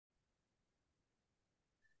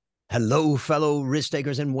Hello, fellow risk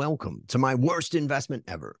takers, and welcome to my worst investment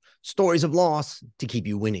ever. Stories of loss to keep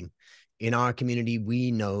you winning. In our community, we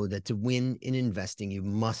know that to win in investing, you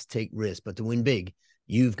must take risk, but to win big,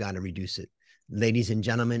 you've got to reduce it. Ladies and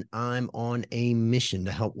gentlemen, I'm on a mission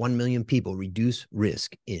to help 1 million people reduce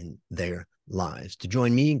risk in their lives. To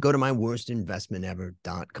join me, go to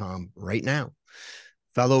myworstinvestmentever.com right now.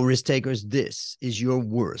 Fellow risk takers, this is your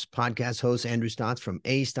worst podcast host, Andrew Stotz from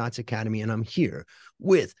A Stotz Academy, and I'm here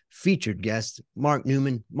with featured guest, Mark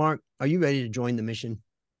Neuman. Mark, are you ready to join the mission?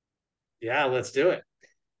 Yeah, let's do it.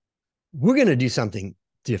 We're going to do something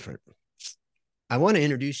different. I want to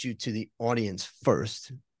introduce you to the audience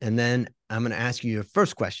first, and then I'm going to ask you your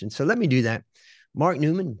first question. So let me do that. Mark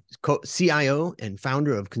Neuman, CIO and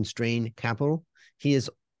founder of Constraint Capital. He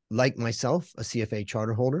is, like myself, a CFA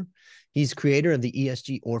charter holder. He's creator of the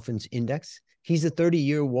ESG Orphans Index. He's a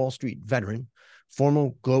 30-year Wall Street veteran, former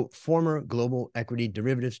global equity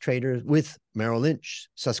derivatives trader with Merrill Lynch,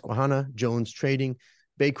 Susquehanna, Jones Trading,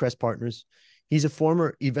 Baycrest Partners. He's a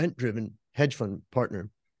former event-driven hedge fund partner.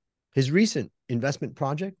 His recent investment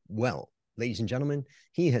project, well, ladies and gentlemen,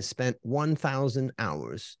 he has spent 1,000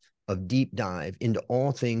 hours of deep dive into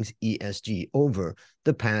all things ESG over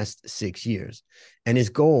the past 6 years. And his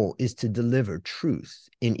goal is to deliver truth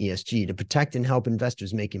in ESG to protect and help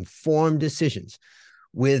investors make informed decisions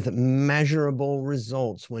with measurable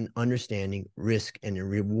results when understanding risk and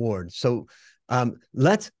reward. So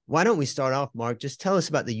why don't we start off, Mark? Just tell us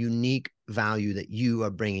about the unique value that you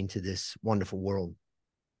are bringing to this wonderful world.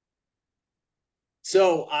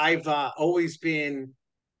 So I've always been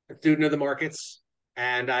a student of the markets,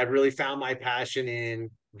 and I've really found my passion in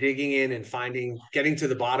digging in and getting to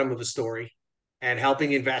the bottom of a story and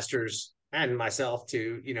helping investors and myself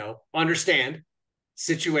to, understand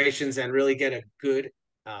situations and really get a good,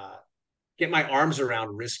 get my arms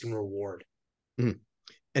around risk and reward. Mm.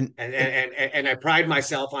 And I pride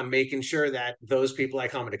myself on making sure that those people I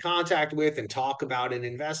come into contact with and talk about in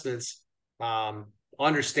investments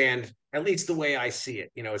understand at least the way I see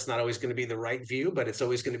it. It's not always going to be the right view, but it's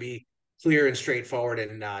always going to be clear and straightforward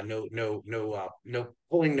and no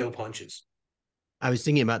pulling no punches. I was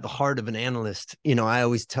thinking about the heart of an analyst. I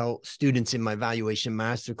always tell students in my valuation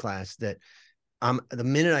masterclass that the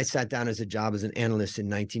minute I sat down as a job as an analyst in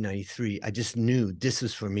 1993, I just knew this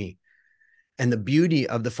was for me. And the beauty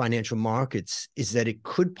of the financial markets is that it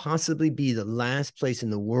could possibly be the last place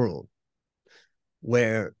in the world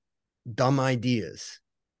where dumb ideas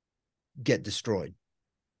get destroyed.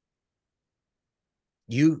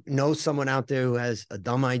 You know someone out there who has a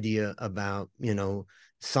dumb idea about,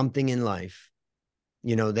 something in life.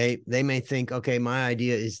 They may think, okay, my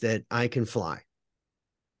idea is that I can fly.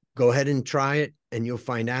 Go ahead and try it and you'll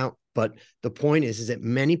find out. But the point is that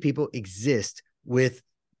many people exist with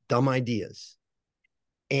dumb ideas.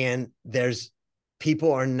 And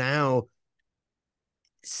people are now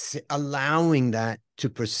allowing that to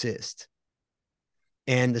persist.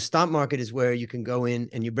 And the stock market is where you can go in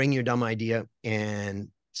and you bring your dumb idea and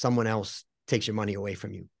someone else takes your money away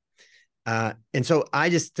from you. And so I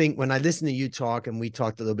just think when I listen to you talk, and we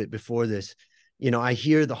talked a little bit before this, I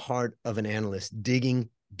hear the heart of an analyst digging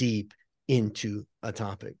deep into a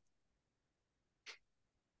topic.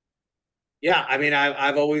 Yeah, I mean,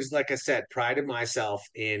 I've always, like I said, prided myself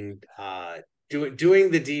in doing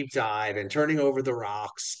the deep dive and turning over the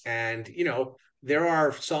rocks. And there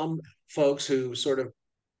are some folks who sort of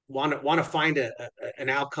want to find an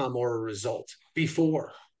outcome or a result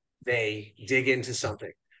before they dig into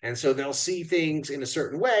something, and so they'll see things in a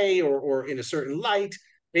certain way or in a certain light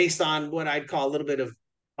based on what I'd call a little bit of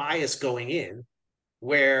bias going in,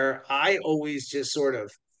 where I always just sort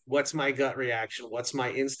of, what's my gut reaction? What's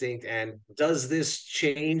my instinct? And does this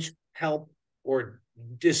change, help, or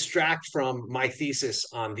distract from my thesis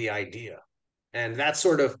on the idea? And that's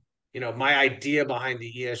sort of, my idea behind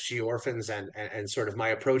the ESG Orphans and sort of my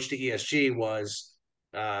approach to ESG was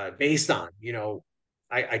based on,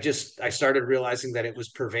 I started realizing that it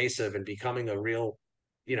was pervasive and becoming a real,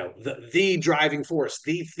 the driving force,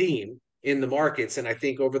 the theme in the markets. And I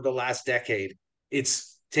think over the last decade,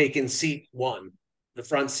 it's taken seat one, the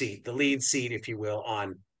front seat, the lead seat, if you will,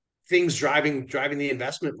 on things driving the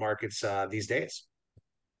investment markets these days.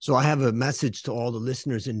 So I have a message to all the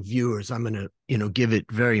listeners and viewers. I'm going to, give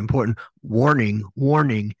it very important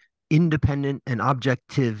warning, independent and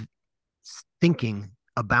objective thinking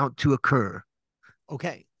about to occur.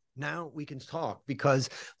 Okay, now we can talk, because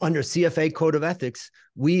under CFA Code of Ethics,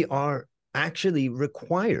 we are actually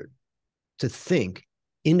required to think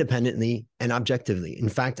independently and objectively. In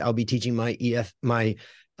fact, I'll be teaching my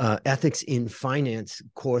ethics in finance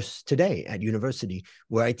course today at university,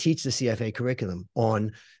 where I teach the CFA curriculum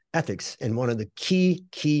on ethics. And one of the key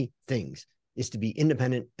things is to be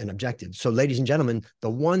independent and objective. So, ladies and gentlemen, the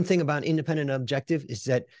one thing about independent and objective is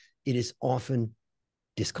that it is often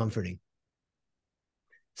discomforting.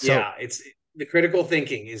 So, yeah, it's the critical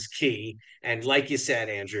thinking is key. And like you said,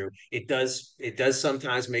 Andrew, it does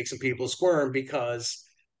sometimes make some people squirm because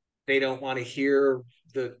they don't want to hear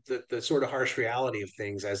the sort of harsh reality of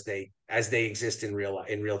things as they exist in real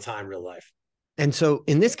time, real life. And so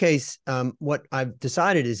in this case, what I've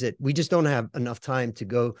decided is that we just don't have enough time to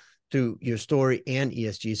go through your story and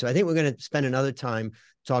ESG. So I think we're going to spend another time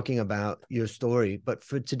talking about your story. But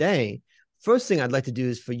for today, first thing I'd like to do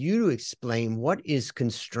is for you to explain what is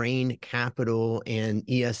Constraint Capital and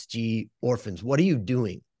ESG Orphans. What are you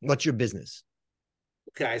doing? What's your business?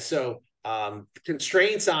 Okay, so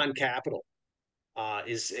constraints on capital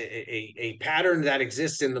is a pattern that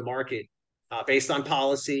exists in the market based on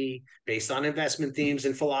policy, based on investment themes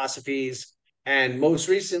and philosophies. And most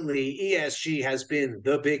recently, ESG has been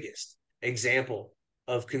the biggest example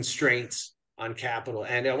of constraints on capital.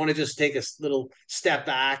 And I want to just take a little step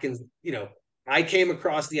back. And, I came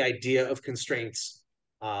across the idea of constraints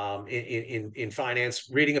in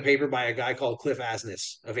finance, reading a paper by a guy called Cliff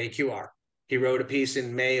Asness of AQR. He wrote a piece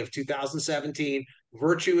in May of 2017,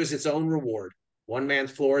 Virtue is its own reward. One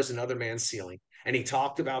man's floor is another man's ceiling. And he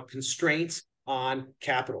talked about constraints on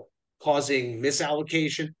capital, causing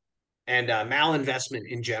misallocation and malinvestment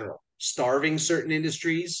in general, starving certain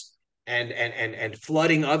industries and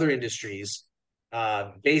flooding other industries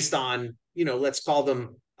based on, let's call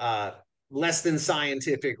them less than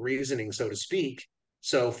scientific reasoning, so to speak.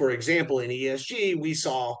 So, for example, in ESG, we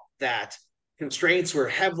saw that constraints were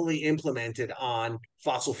heavily implemented on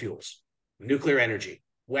fossil fuels, nuclear energy,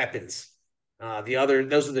 weapons.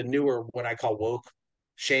 Those are the newer, what I call woke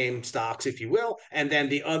shame stocks, if you will. And then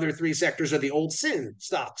the other three sectors are the old sin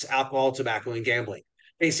stocks, alcohol, tobacco, and gambling.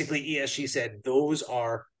 Basically, ESG said those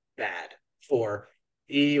are bad for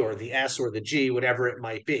E or the S or the G, whatever it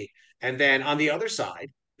might be. And then on the other side,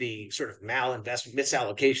 the sort of malinvestment,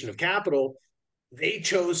 misallocation of capital, they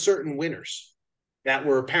chose certain winners that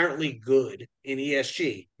were apparently good in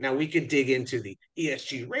ESG. Now we could dig into the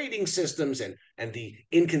ESG rating systems and the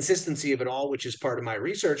inconsistency of it all, which is part of my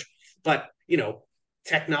research. But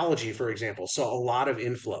technology, for example, saw a lot of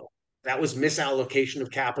inflow. That was misallocation of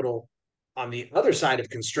capital on the other side of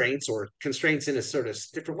constraints, or constraints in a sort of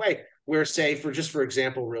different way, where, say, for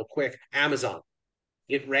example, real quick, Amazon,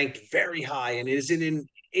 it ranked very high and is in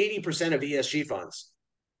 80% of ESG funds,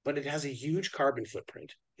 but it has a huge carbon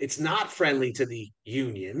footprint. It's not friendly to the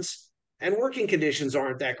unions, and working conditions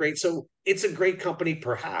aren't that great. So it's a great company,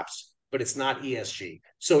 perhaps, but it's not ESG.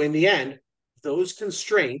 So in the end, those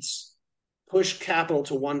constraints push capital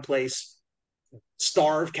to one place,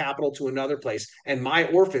 starve capital to another place. And my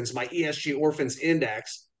ESG Orphans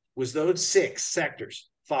index was those 6 sectors: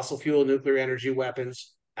 fossil fuel, nuclear energy,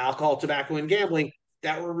 weapons, alcohol, tobacco, and gambling,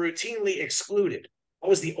 that were routinely excluded. That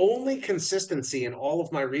was the only consistency in all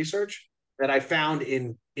of my research that I found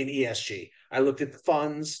in ESG. I looked at the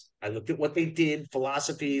funds, I looked at what they did,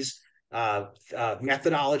 philosophies,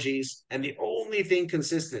 methodologies, and the only thing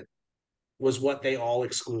consistent was what they all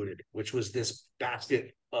excluded, which was this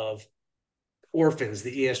basket of orphans,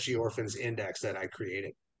 the ESG Orphans index that I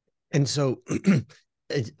created. And so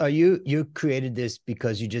are you created this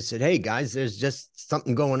because you just said, hey guys, there's just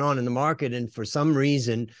something going on in the market, and for some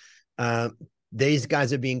reason these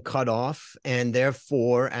guys are being cut off, and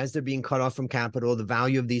therefore as they're being cut off from capital, the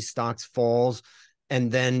value of these stocks falls, and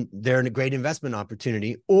then they're in a great investment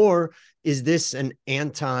opportunity? Or is this an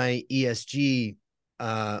anti-ESG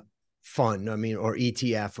fund, or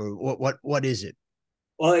ETF, or what is it?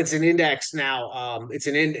 Well, it's an index now. It's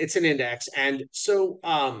an index. And so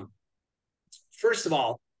first of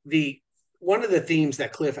all, one of the themes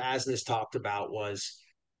that Cliff Asness talked about was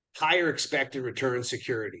higher expected return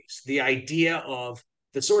securities. The idea of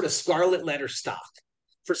the sort of scarlet letter stock.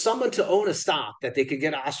 For someone to own a stock that they could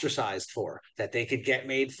get ostracized for, that they could get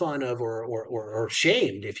made fun of or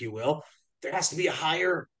shamed, if you will, there has to be a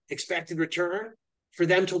higher expected return for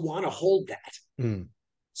them to want to hold that. Mm.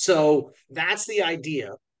 So that's the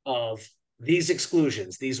idea of these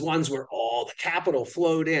exclusions, these ones where all the capital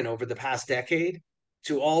flowed in over the past decade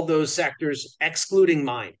to all those sectors, excluding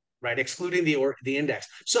mine, right? Excluding the index.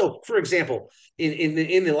 So, for example, in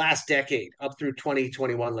the last decade, up through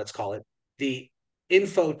 2021, let's call it, the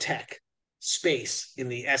infotech space in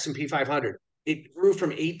the S&P 500, it grew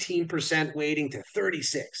from 18% weighting to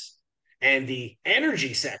 36. And the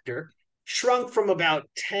energy sector shrunk from about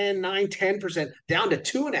 10% down to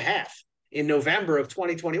 2.5% in November of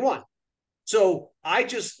 2021. So I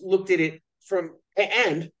just looked at it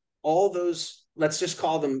and all those let's just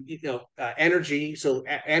call them, energy. So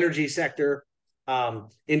energy sector,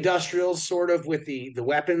 industrials, sort of with the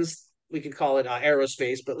weapons. We could call it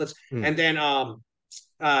aerospace, but and then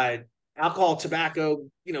alcohol, tobacco,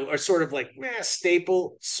 are sort of like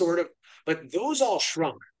staple, sort of. But those all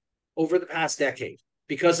shrunk over the past decade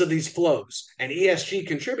because of these flows, and ESG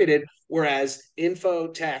contributed. Whereas info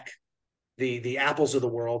tech, the Apples of the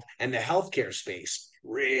world, and the healthcare space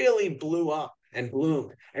really blew up and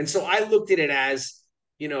bloomed. And so I looked at it as,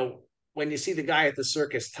 when you see the guy at the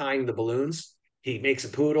circus tying the balloons, he makes a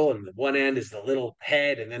poodle, and the one end is the little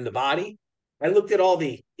head and then the body. I looked at all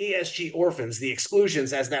the ESG orphans, the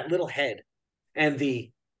exclusions, as that little head, and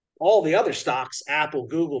all the other stocks, Apple,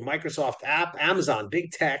 Google, Microsoft, Amazon,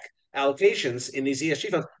 big tech allocations in these ESG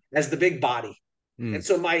funds as the big body. And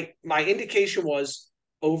so my indication was,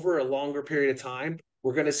 over a longer period of time,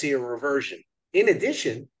 we're going to see a reversion. In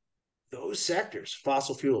addition, those sectors,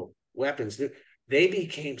 fossil fuel, weapons, they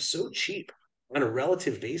became so cheap on a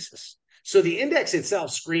relative basis. So the index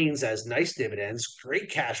itself screens as nice dividends,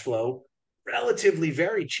 great cash flow, relatively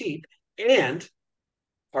very cheap, and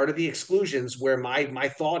part of the exclusions where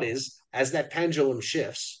my thought is, as that pendulum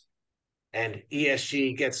shifts and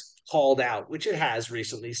ESG gets called out, which it has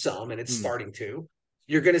recently some, and it's starting to,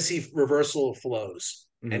 you're going to see reversal of flows.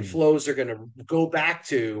 And flows are going to go back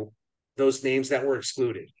to those names that were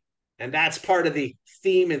excluded. And that's part of the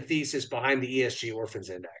theme and thesis behind the ESG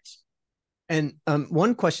Orphans Index. And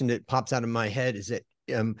one question that pops out of my head is that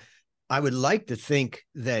I would like to think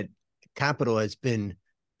that capital has been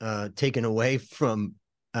taken away from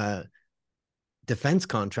defense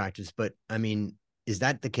contractors, but I mean, is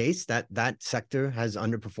that the case, that sector has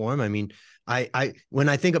underperformed? I mean, when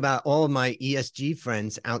I think about all of my ESG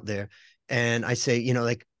friends out there, and I say,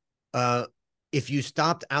 if you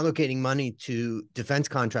stopped allocating money to defense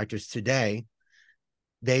contractors today,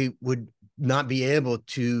 they would not be able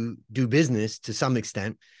to do business to some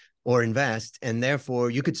extent or invest. And therefore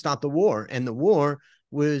you could stop the war. And the war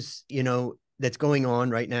was, that's going on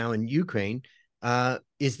right now in Ukraine,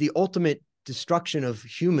 is the ultimate destruction of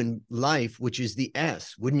human life, which is the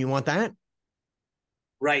S. Wouldn't you want that?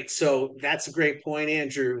 Right. So that's a great point,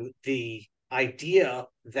 Andrew. The idea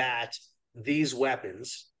that these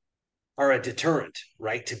weapons are a deterrent,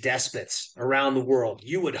 right, to despots around the world,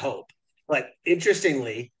 you would hope. But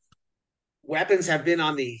interestingly, weapons have been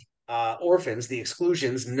on the orphans, the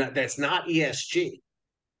exclusions, that's not ESG.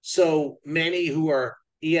 So many who are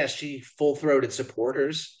ESG full-throated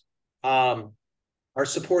supporters are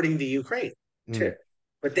supporting the Ukraine too.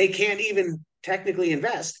 But they can't even technically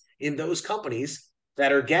invest in those companies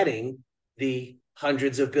that are getting the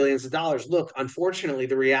hundreds of billions of dollars. Look, unfortunately,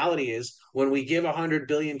 the reality is, when we give $100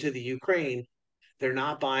 billion to the Ukraine, they're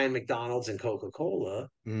not buying McDonald's and Coca-Cola.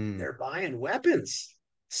 They're buying weapons.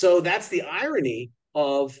 So that's the irony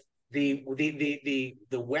of the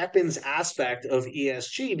weapons aspect of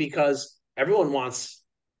ESG, because everyone wants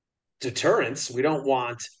deterrence. We don't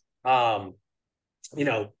want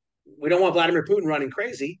we don't want Vladimir Putin running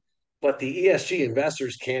crazy, but the ESG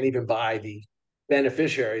investors can't even buy the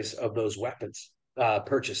beneficiaries of those weapons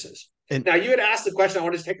purchases. And now, you had asked the question, I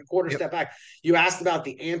want to take a quarter step back. You asked about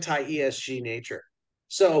the anti-ESG nature.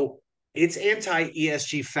 So it's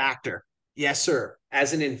anti-ESG factor. Yes, sir.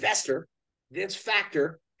 As an investor, this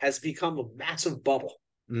factor has become a massive bubble.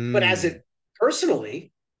 But as it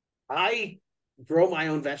personally, I grow my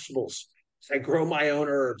own vegetables. I grow my own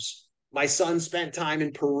herbs. My son spent time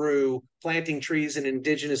in Peru planting trees in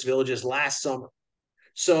indigenous villages last summer.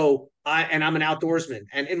 So I'm an outdoorsman.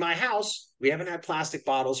 And in my house, we haven't had plastic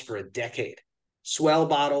bottles for a decade. Swell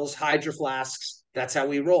bottles, hydro flasks, that's how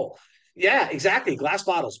we roll. Yeah, exactly. Glass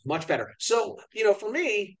bottles, much better. So, for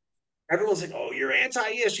me, everyone's like, oh, you're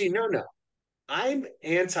anti-ESG. No. I'm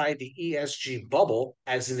anti the ESG bubble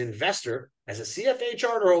as an investor, as a CFA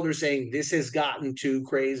charter holder, saying this has gotten too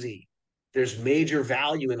crazy. There's major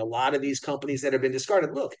value in a lot of these companies that have been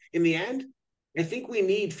discarded. Look, in the end, I think we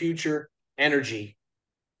need future energy,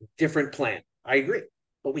 different plan. I agree.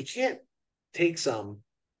 But we can't take some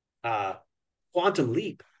quantum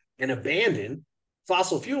leap and abandon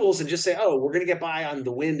fossil fuels and just say, oh, we're going to get by on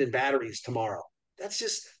the wind and batteries tomorrow. That's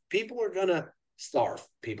just, people are going to starve.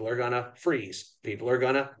 People are going to freeze. People are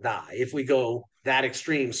going to die if we go that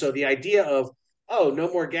extreme. So the idea of, oh,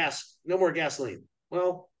 no more gas, no more gasoline.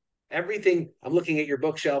 Well, everything, I'm looking at your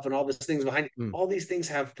bookshelf and all these things behind it. All these things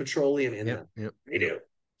have petroleum in them. They do.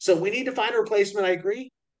 So we need to find a replacement, I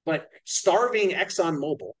agree. But starving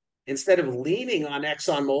ExxonMobil, instead of leaning on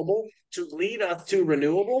ExxonMobil to lead us to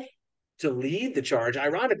renewable, to lead the charge,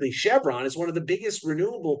 ironically, Chevron is one of the biggest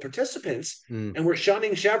renewable participants, and we're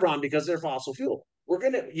shunning Chevron because they're fossil fuel.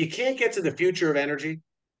 you can't get to the future of energy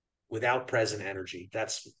without present energy.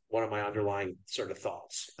 That's one of my underlying sort of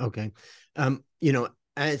thoughts. Okay. You know,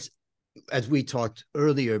 as we talked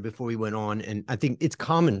earlier before we went on, and I think it's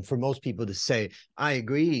common for most people to say, I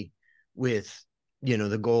agree with, you know,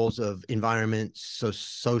 the goals of environment,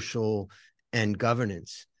 social and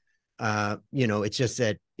governance. You know, it's just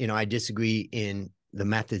that, you know, I disagree in the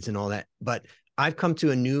methods and all that. But I've come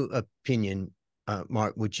to a new opinion,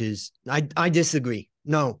 Mark, which is I disagree.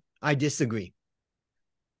 No, I disagree.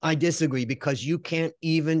 I disagree because you can't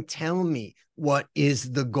even tell me what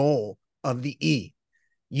is the goal of the E.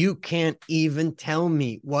 You can't even tell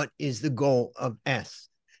me what is the goal of S.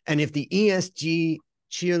 And if the ESG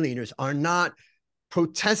cheerleaders are not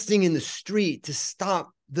protesting in the street to stop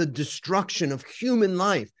the destruction of human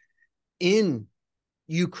life in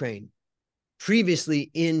Ukraine, previously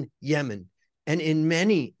in Yemen, and in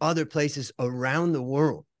many other places around the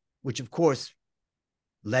world, which of course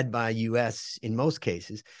led by US in most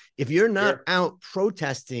cases, if you're not out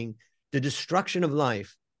protesting the destruction of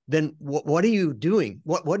life, then what are you doing?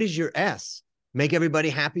 What is your S? Make everybody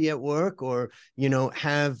happy at work, or, you know,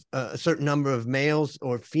 have a certain number of males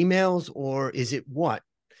or females, or is it what?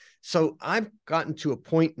 So I've gotten to a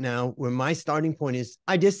point now where my starting point is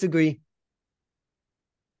I disagree.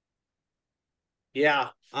 Yeah.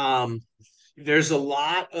 There's a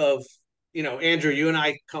lot of, you know, Andrew, you and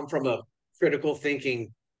I come from a critical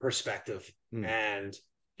thinking perspective. And,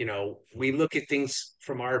 you know, we look at things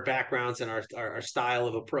from our backgrounds and our style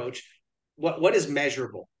of approach. What is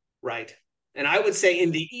measurable, right? And I would say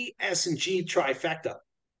in the E, S, and G trifecta,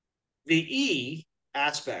 the E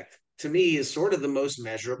aspect to me is sort of the most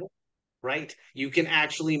measurable, right? You can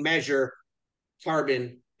actually measure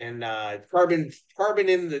carbon and carbon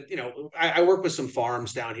in the, you know, I work with some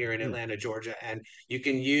farms down here in Atlanta, Georgia, and you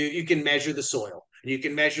can measure the soil, and you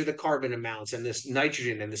can measure the carbon amounts and this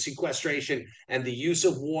nitrogen and the sequestration and the use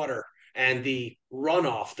of water and the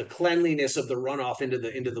runoff, the cleanliness of the runoff into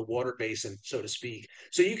the water basin, so to speak.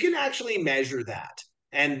 So you can actually measure that.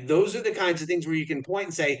 And those are the kinds of things where you can point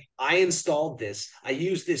and say, I installed this. I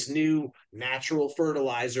used this new natural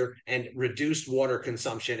fertilizer and reduced water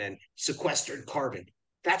consumption and sequestered carbon.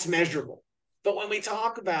 That's measurable. But when we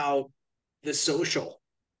talk about the social,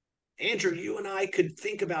 Andrew, you and I could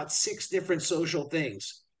think about 6 different social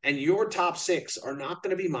things, and your top 6 are not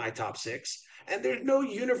going to be my top 6. And there's no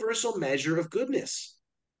universal measure of goodness.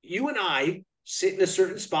 You and I sit in a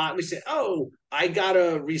certain spot and we say, oh, I got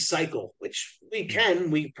to recycle, which we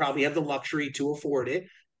can. We probably have the luxury to afford it.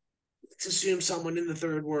 Let's assume someone in the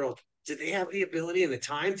third world, do they have the ability and the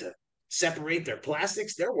time to separate their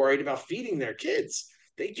plastics? They're worried about feeding their kids.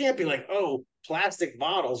 They can't be like, oh, plastic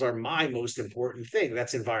bottles are my most important thing.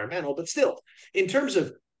 That's environmental. But still, in terms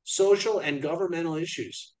of social and governmental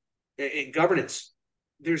issues, governance,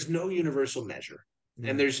 there's no universal measure.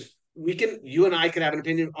 And you and I could have an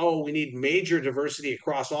opinion, oh, we need major diversity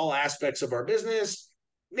across all aspects of our business.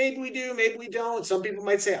 Maybe we do, maybe we don't. Some people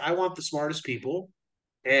might say, I want the smartest people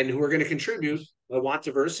and who are going to contribute. I want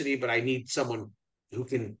diversity, but I need someone who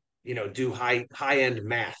can, you know, do high end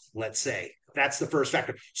math, let's say. That's the first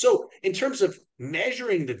factor. So in terms of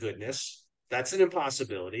measuring the goodness, that's an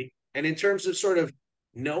impossibility. And in terms of sort of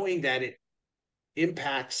knowing that it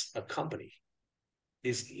impacts a company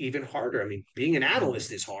is even harder. I mean, being an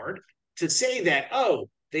analyst is hard. To say that, oh,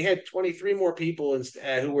 they had 23 more people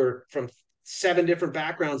who were from 7 different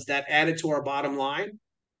backgrounds that added to our bottom line,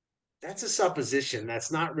 that's a supposition.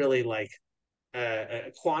 That's not really like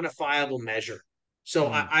a quantifiable measure.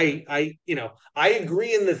 So you know, I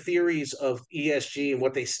agree in the theories of ESG and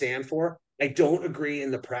what they stand for. I don't agree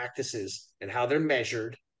in the practices and how they're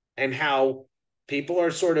measured and how people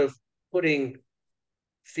are sort of putting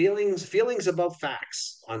feelings above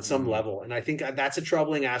facts on some level. And I think that's a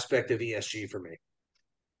troubling aspect of ESG for me.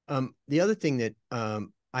 The other thing that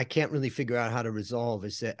I can't really figure out how to resolve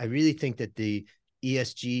is that I really think that the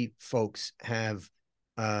ESG folks have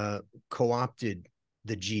co-opted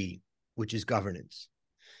the G, which is governance.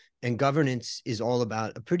 And governance is all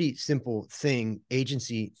about a pretty simple thing,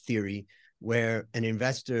 agency theory, where an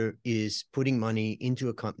investor is putting money into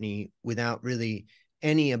a company without really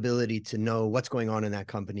any ability to know what's going on in that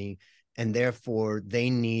company. And therefore, they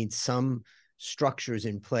need some structures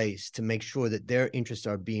in place to make sure that their interests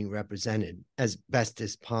are being represented as best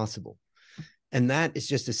as possible. And that is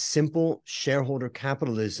just a simple shareholder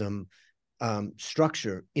capitalism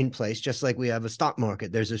structure in place, just like we have a stock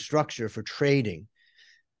market. There's a structure for trading.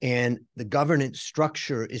 And the governance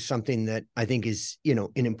structure is something that I think is, you know,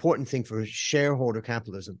 an important thing for shareholder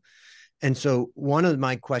capitalism. And so one of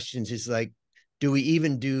my questions is like, do we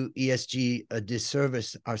even do ESG a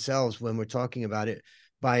disservice ourselves when we're talking about it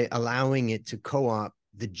by allowing it to co-opt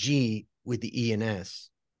the G with the E and S?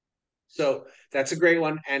 So that's a great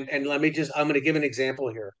one. And let me just, I'm going to give an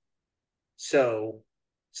example here. So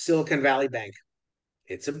Silicon Valley Bank,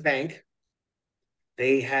 it's a bank.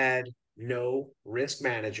 They had no risk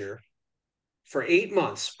manager for 8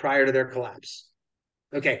 months prior to their collapse.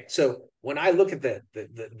 Okay, so when I look at the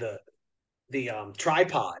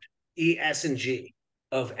tripod ESG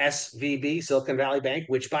of SVB, Silicon Valley Bank,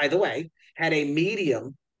 which by the way had a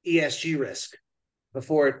medium ESG risk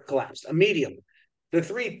before it collapsed, a medium. The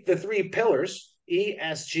three pillars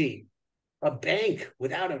ESG, a bank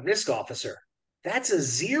without a risk officer, that's a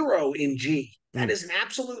zero in G. That is an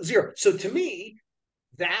absolute zero. So to me,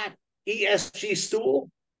 that ESG stool,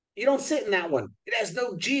 you don't sit in that one. It has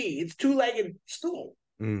no G. It's two-legged stool.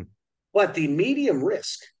 But the medium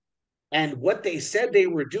risk and what they said they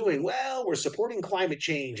were doing, well, we're supporting climate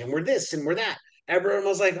change and we're this and we're that. Everyone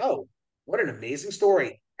was like, oh, what an amazing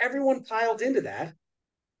story. Everyone piled into that.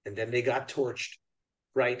 And then they got torched,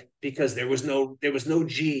 right? Because there was no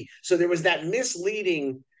G. So there was that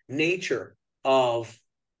misleading nature of,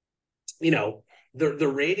 the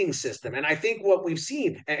rating system. And I think what we've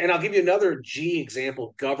seen, and I'll give you another G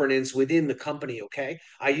example, governance within the company. Okay.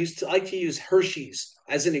 I used to like to use Hershey's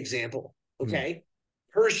as an example. Okay.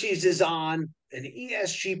 Hershey's is on an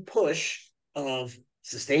ESG push of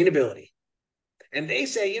sustainability. And they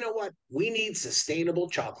say, you know what? We need sustainable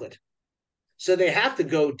chocolate. So they have to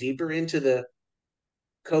go deeper into the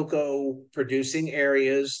cocoa producing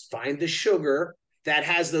areas, find the sugar that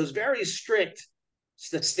has those very strict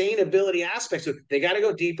sustainability aspects. So they got to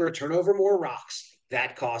go deeper, turn over more rocks.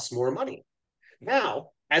 That costs more money. Now,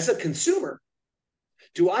 as a consumer,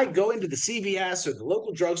 do I go into the CVS or the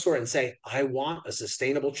local drugstore and say, I want a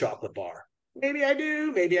sustainable chocolate bar? Maybe I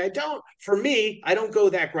do, maybe I don't. For me, I don't go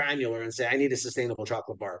that granular and say, I need a sustainable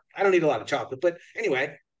chocolate bar. I don't need a lot of chocolate. But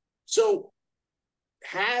anyway, so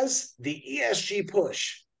has the ESG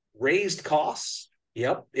push raised costs?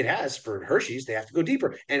 Yep, it has for Hershey's. They have to go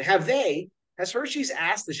deeper. And has Hershey's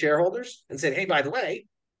asked the shareholders and said, hey, by the way,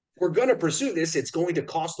 we're going to pursue this. It's going to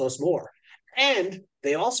cost us more. And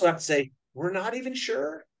they also have to say, we're not even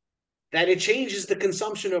sure that it changes the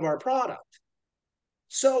consumption of our product.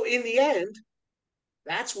 So in the end,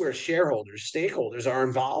 that's where shareholders, stakeholders are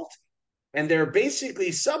involved. And they're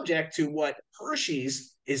basically subject to what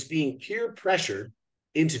Hershey's is being peer pressured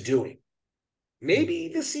into doing. Maybe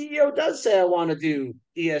the CEO does say, I want to do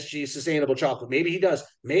ESG sustainable chocolate. Maybe he does.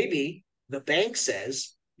 Maybe the bank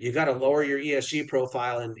says you got to lower your ESG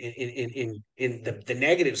profile in the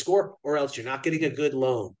negative score, or else you're not getting a good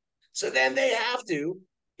loan. So then they have to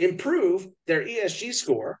improve their ESG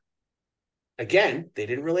score. Again, they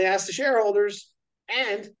didn't really ask the shareholders,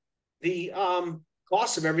 and the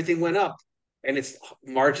cost of everything went up, and its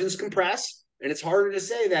margins compress, and it's harder to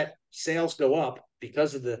say that sales go up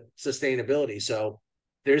because of the sustainability. So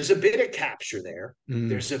there's a bit of capture there.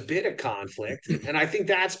 There's a bit of conflict. And I think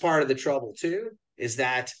that's part of the trouble too, is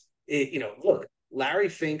that, look, Larry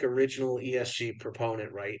Fink, original ESG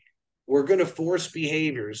proponent, right? We're going to force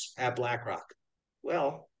behaviors at BlackRock.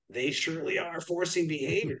 Well, they surely are forcing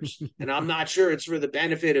behaviors. And I'm not sure it's for the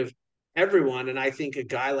benefit of everyone. And I think a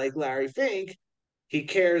guy like Larry Fink, he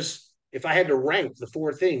cares. If I had to rank the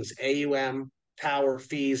four things, AUM, power,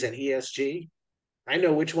 fees, and ESG, I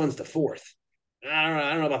know which one's the fourth. I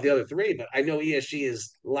don't know about the other three, but I know ESG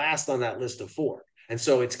is last on that list of four. And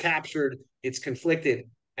so it's captured, it's conflicted,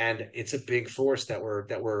 and it's a big force that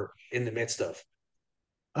we're in the midst of.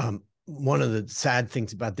 One of the sad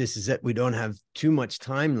things about this is that we don't have too much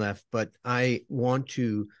time left, but I want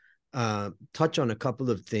to touch on a couple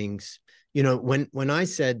of things. When I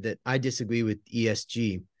said that I disagree with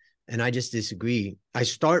ESG, and I just disagree, I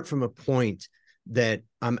start from a point that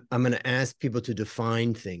I'm going to ask people to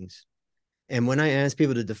define things. And when I ask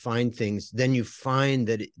people to define things, then you find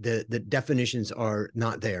that the definitions are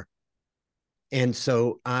not there. And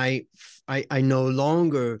so I no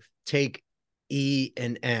longer take E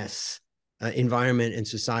and S, environment and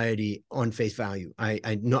society, on face value.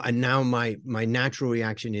 I know, and now my natural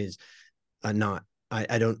reaction is not.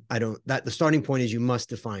 I don't. That the starting point is you must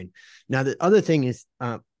define. Now the other thing is,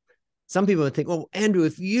 some people would think, well, Andrew,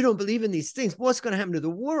 if you don't believe in these things, what's going to happen to the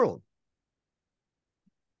world?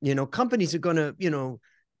 Companies are going to,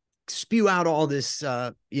 spew out all this,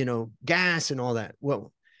 gas and all that.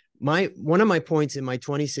 Well, one of my points in my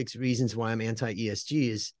 26 reasons why I'm anti-ESG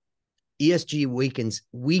is ESG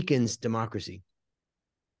weakens democracy,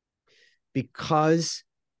 because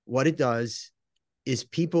what it does is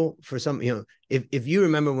people, for some, if you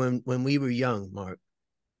remember when we were young, Mark,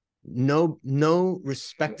 No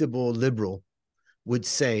respectable liberal would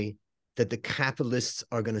say that the capitalists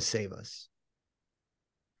are going to save us.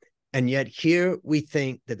 And yet here we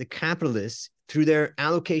think that the capitalists, through their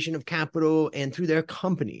allocation of capital and through their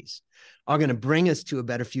companies, are going to bring us to a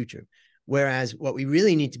better future. Whereas what we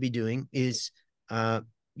really need to be doing is,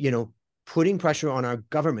 putting pressure on our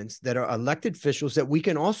governments that are elected officials that we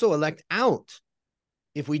can also elect out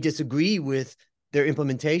if we disagree with their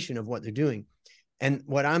implementation of what they're doing. And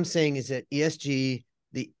what I'm saying is that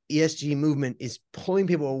the ESG movement is pulling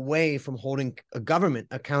people away from holding a government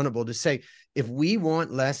accountable to say, if we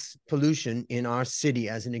want less pollution in our city,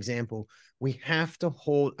 as an example, we have to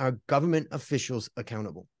hold our government officials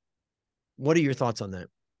accountable. What are your thoughts on that?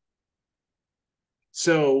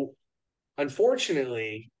 So,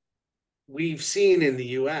 unfortunately, we've seen in the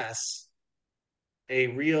US a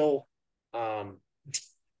real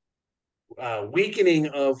weakening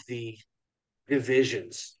of the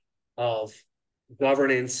divisions of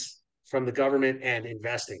governance from the government and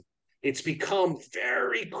investing. It's become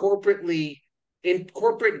very corporate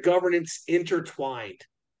governance intertwined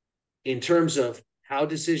in terms of how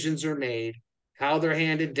decisions are made, how they're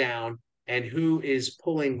handed down, and who is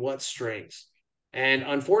pulling what strings. And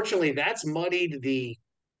unfortunately, that's muddied the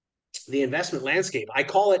investment landscape. I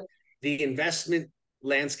call it the investment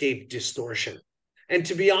landscape distortion. And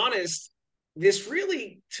to be honest, this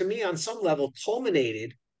really, to me, on some level,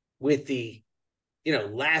 culminated with the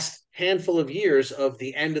last handful of years of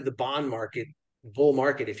the end of the bond market, bull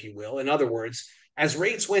market, if you will. In other words, as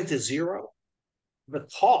rates went to zero, the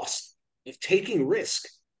cost of taking risk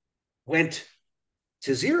went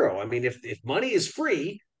to zero. I mean, if money is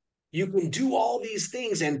free, you can do all these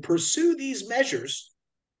things and pursue these measures,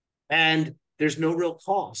 and there's no real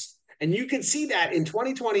cost. And you can see that in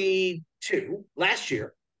 2022, last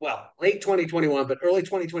year, well, late 2021, but early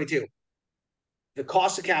 2022, the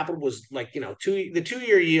cost of capital was like, the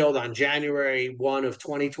 2-year yield on January 1 of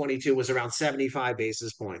 2022 was around 75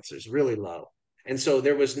 basis points. It's really low. And so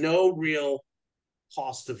there was no real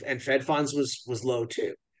cost of, and Fed funds was low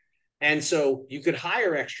too. And so you could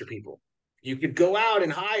hire extra people. You could go out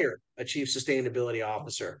and hire a chief sustainability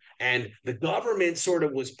officer. And the government sort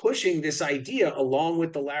of was pushing this idea along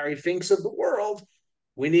with the Larry Finks of the world.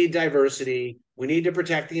 We need diversity. We need to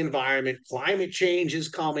protect the environment. Climate change is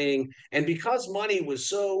coming. And because money was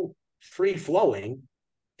so free flowing,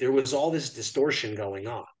 there was all this distortion going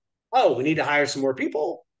on. Oh, we need to hire some more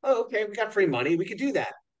people. Oh, okay, we got free money. We could do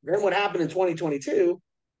that. Then what happened in 2022?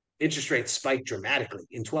 Interest rates spiked dramatically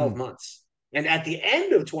in 12 months. And at the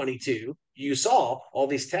end of 22, you saw all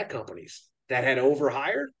these tech companies that had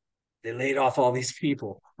overhired, they laid off all these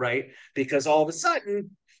people, right? Because all of a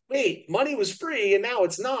sudden, wait, money was free and now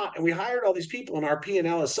it's not. And we hired all these people and our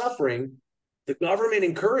P&L is suffering. The government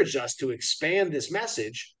encouraged us to expand this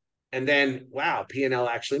message. And then, wow, P&L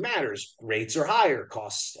actually matters. Rates are higher,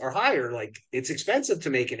 costs are higher. Like, it's expensive to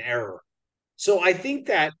make an error. So I think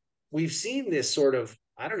that we've seen this sort of,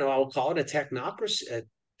 I don't know, I'll call it a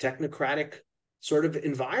technocratic sort of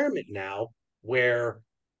environment now where,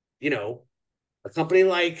 a company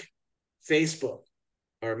like Facebook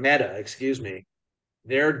or Meta, excuse me,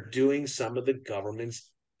 they're doing some of the government's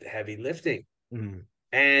heavy lifting.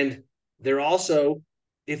 And they're also,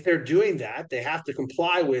 if they're doing that, they have to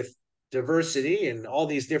comply with diversity and all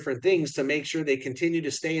these different things to make sure they continue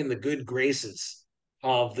to stay in the good graces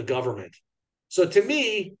of the government. So to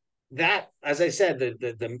me, that, as I said,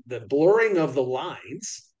 the blurring of the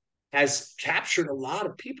lines has captured a lot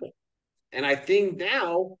of people. And I think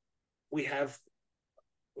now we have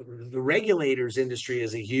the regulators industry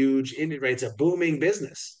is a huge, it's a booming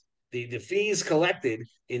business. The fees collected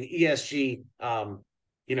in ESG, are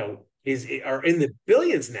in the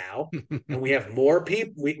billions now, and we have more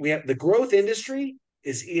people. We have the growth industry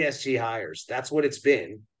is ESG hires. That's what it's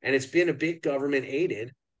been, and it's been a bit government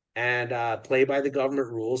aided and play by the government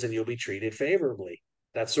rules, and you'll be treated favorably.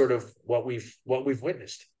 That's sort of what we've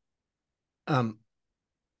witnessed.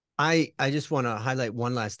 I just want to highlight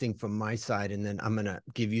one last thing from my side, and then I'm going to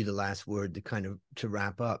give you the last word to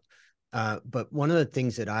wrap up. But one of the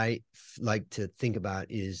things that I like to think about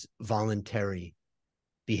is voluntary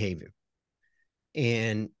behavior,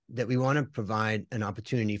 and that we want to provide an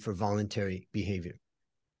opportunity for voluntary behavior.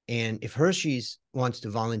 And if Hershey's wants to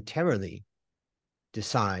voluntarily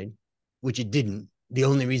decide, which it didn't, the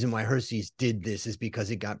only reason why Hershey's did this is because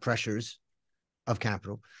it got pressures of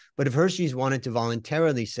capital. But if Hershey's wanted to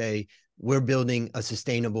voluntarily say, we're building a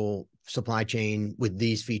sustainable supply chain with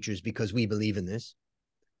these features because we believe in this,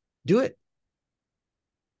 do it.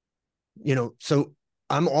 So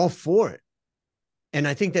I'm all for it. And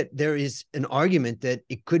I think that there is an argument that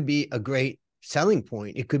it could be a great selling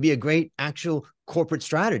point. It could be a great actual corporate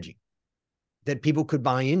strategy that people could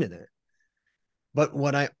buy into that. But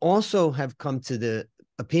what I also have come to the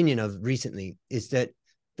opinion of recently is that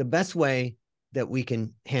the best way that we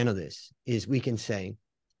can handle this is we can say,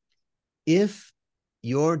 if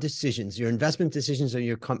your decisions, your investment decisions of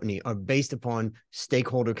your company are based upon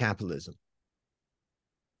stakeholder capitalism,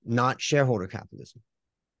 not shareholder capitalism,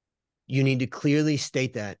 you need to clearly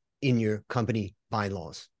state that in your company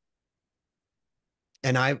bylaws.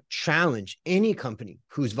 And I challenge any company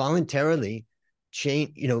who's voluntarily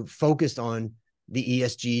focused on the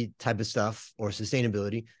ESG type of stuff or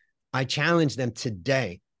sustainability. I challenge them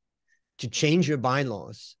today to change your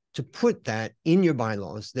bylaws, to put that in your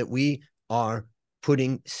bylaws, that we are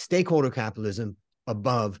putting stakeholder capitalism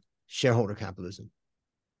above shareholder capitalism.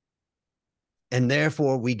 And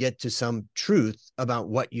therefore, we get to some truth about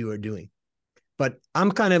what you are doing. But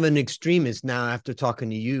I'm kind of an extremist now after talking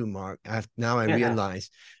to you, Mark. Now I realize.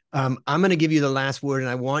 I'm going to give you the last word, and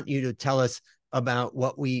I want you to tell us about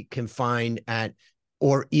what we can find at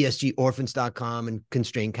ESGOrphans.com and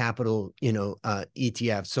Constraint Capital,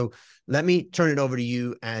 ETF. So let me turn it over to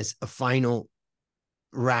you as a final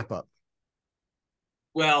wrap up.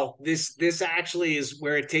 Well, this actually is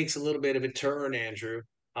where it takes a little bit of a turn, Andrew.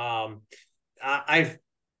 My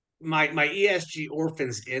ESG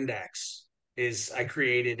Orphans Index I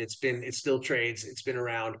created. It still trades. It's been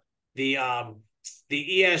around. The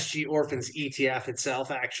ESG Orphans ETF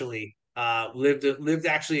itself actually lived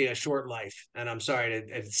actually a short life, and I'm sorry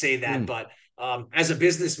to say that, but as a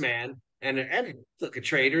businessman and look, a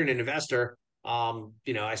trader and an investor,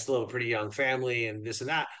 I still have a pretty young family and this and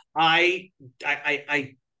that. I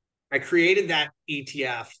created that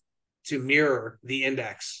ETF to mirror the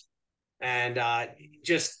index, and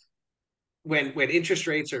just when interest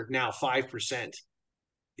rates are now 5%,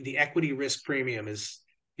 the equity risk premium is,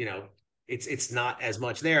 it's not as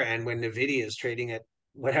much there. And when Nvidia is trading at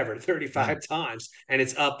whatever 35 times and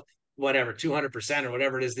it's up whatever 200% or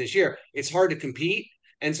whatever it is this year, it's hard to compete.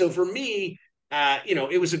 And so for me,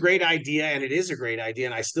 it was a great idea, and it is a great idea,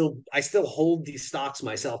 and I still hold these stocks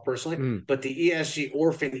myself personally. But the ESG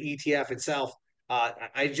Orphan ETF itself,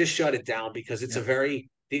 I just shut it down because it's the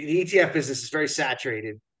ETF business is very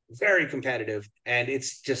saturated, very competitive, and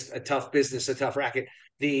it's just a tough business, a tough racket.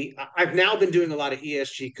 I've now been doing a lot of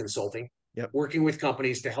ESG consulting, working with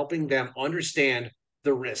companies to helping them understand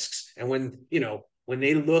the risks. And when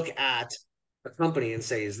they look at a company and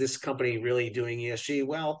say, is this company really doing ESG?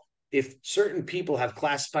 Well, if certain people have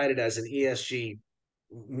classified it as an ESG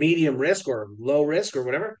medium risk or low risk or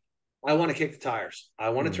whatever, I want to kick the tires. I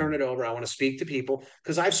want to turn it over. I want to speak to people,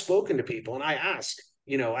 because I've spoken to people and I ask,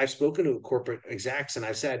 I've spoken to corporate execs and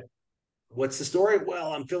I've said, what's the story?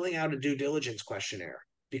 Well, I'm filling out a due diligence questionnaire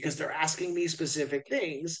because they're asking me specific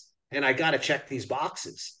things, and I got to check these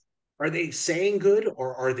boxes. Are they saying good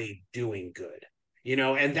or are they doing good?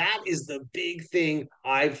 And that is the big thing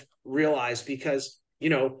I've realized, because,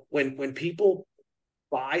 when people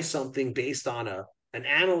buy something based on an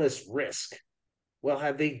analyst risk, well,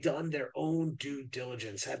 have they done their own due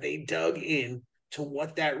diligence? Have they dug in to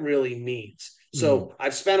what that really means? So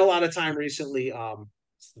I've spent a lot of time recently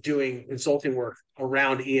doing consulting work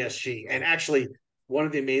around ESG. And actually, one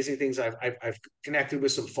of the amazing things, I've connected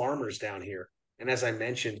with some farmers down here. And as I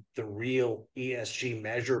mentioned, the real ESG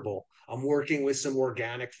measurable. I'm working with some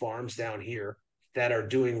organic farms down here that are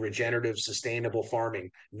doing regenerative, sustainable farming,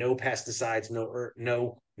 no pesticides,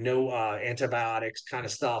 no antibiotics kind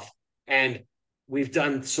of stuff. And we've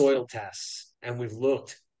done soil tests, and we've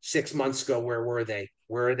looked 6 months ago, where were they?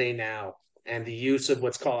 Where are they now? And the use of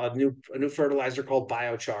what's called a new fertilizer called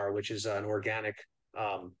biochar, which is an organic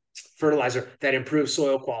fertilizer that improves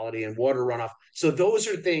soil quality and water runoff. So those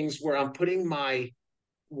are things where I'm putting my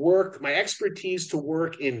expertise to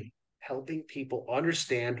work in helping people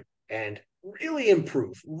understand and really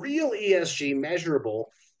improve real ESG measurable,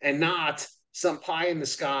 and not some pie in the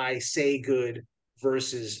sky say good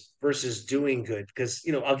versus doing good. Because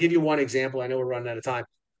I'll give you one example. I know we're running out of time,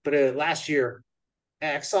 but last year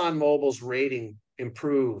ExxonMobil's rating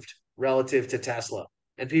improved relative to Tesla,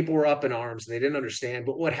 and people were up in arms and they didn't understand.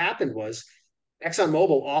 But what happened was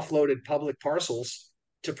ExxonMobil offloaded public parcels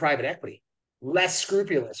to private equity, less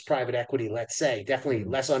scrupulous private equity, let's say, definitely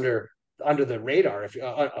less under the radar,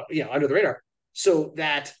 under the radar, so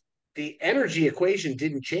that the energy equation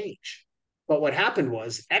didn't change. But what happened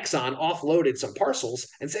was Exxon offloaded some parcels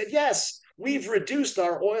and said, yes, we've reduced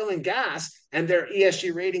our oil and gas, and their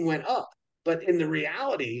ESG rating went up. But in the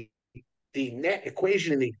reality, the net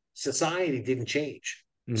equation in the society didn't change.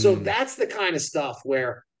 So that's the kind of stuff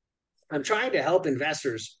where I'm trying to help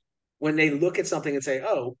investors when they look at something and say,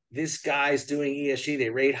 oh, this guy's doing ESG, they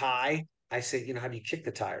rate high, I say, have you kicked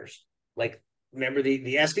the tires? Like, remember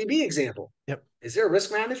the SVB example? Yep. Is there a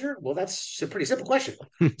risk manager? Well, that's a pretty simple question.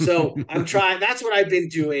 So I'm trying, that's what I've been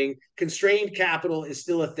doing. Constrained capital is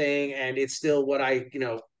still a thing, and it's still what I,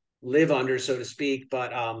 live under, so to speak.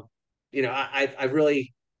 But, I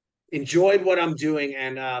really enjoyed what I'm doing.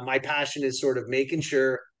 And my passion is sort of making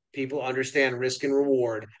sure people understand risk and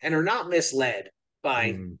reward and are not misled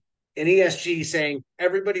by an ESG saying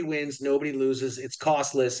everybody wins, nobody loses, it's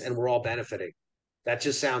costless, and we're all benefiting. That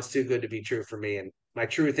just sounds too good to be true for me. And my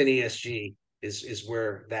truth in ESG is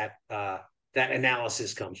where that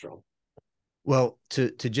analysis comes from. Well,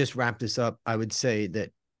 to just wrap this up, I would say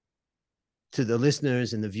that to the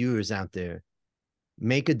listeners and the viewers out there,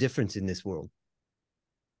 make a difference in this world,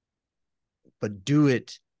 but do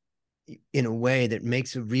it in a way that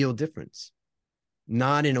makes a real difference,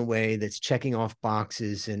 not in a way that's checking off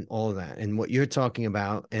boxes and all that. And what you're talking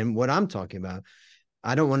about and what I'm talking about,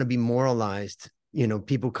 I don't want to be moralized,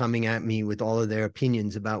 people coming at me with all of their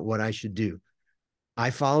opinions about what I should do. I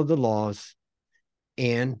follow the laws,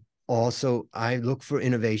 and also I look for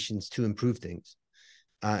innovations to improve things.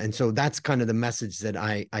 And so that's kind of the message that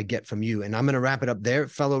I get from you. And I'm going to wrap it up there,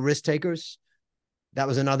 fellow risk takers. That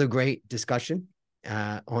was another great discussion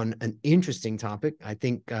on an interesting topic. I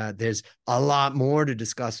think there's a lot more to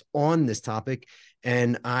discuss on this topic,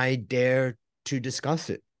 and I dare to discuss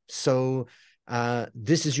it. So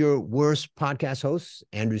this is your worst podcast host,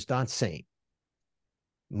 Andrew Stotz, saying,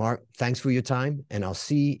 Mark, thanks for your time, and I'll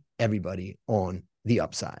see everybody on the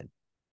upside.